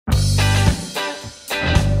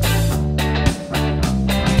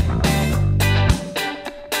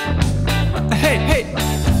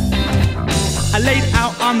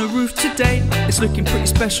on the roof today. It's looking pretty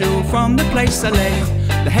special from the place I lay.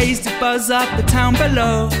 The haze did buzz up the town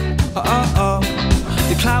below. Oh, oh, oh.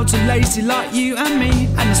 The clouds are lazy like you and me,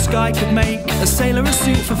 and the sky could make a sailor a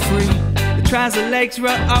suit for free. The trouser legs were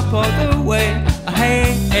up all the way. Oh,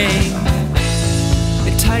 hey, hey.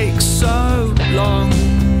 It takes so long,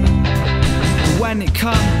 but when it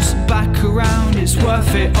comes back around, it's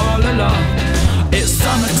worth it all along. It's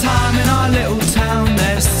summertime in our little town.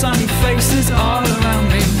 There's sunny faces all around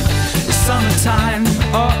me. It's summertime,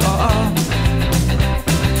 oh, oh, oh.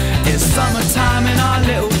 It's summertime in our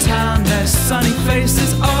little town. There's sunny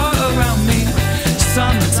faces all around me.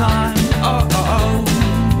 Summertime, oh, oh, oh,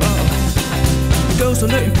 oh. The girls are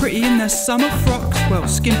looking pretty in their summer frocks. Well,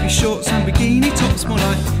 skimpy shorts and bikini tops, more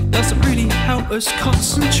like. Doesn't really help us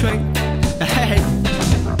concentrate. Hey.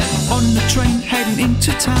 On the train heading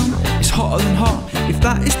into town, it's hotter than hot, if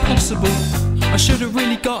that is possible. I should have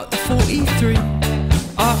really got the 43.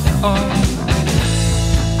 Uh-oh.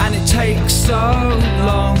 And it takes so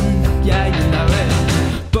long, yeah, you know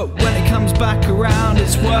it. But when it comes back around,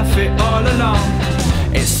 it's worth it all along.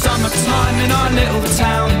 It's summertime in our little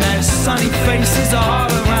town. There's sunny faces all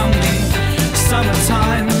around me.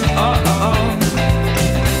 Summertime, oh-oh-oh.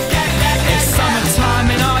 It's summertime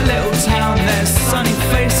in our little town. There's sunny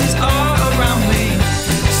faces all around me.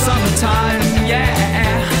 Summertime,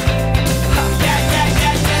 yeah. Ha. Yeah, yeah,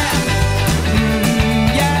 yeah, yeah.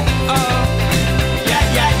 Yeah, oh. Yeah,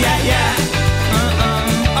 yeah, yeah, yeah.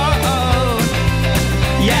 Oh, oh.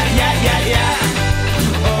 Yeah, yeah, yeah, yeah.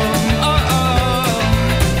 Oh, oh, oh.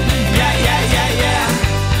 Yeah, yeah, yeah, yeah.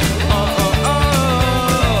 Oh, oh, oh.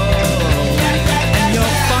 Yeah, yeah, yeah, and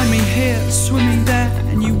you'll find me here, swimming there,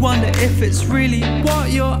 and you wonder if it's really what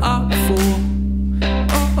you're up for.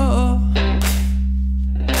 Oh, oh, oh.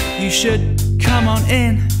 You should come on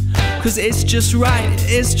in, 'cause it's just right,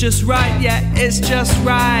 yeah, it's just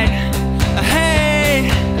right. Hey.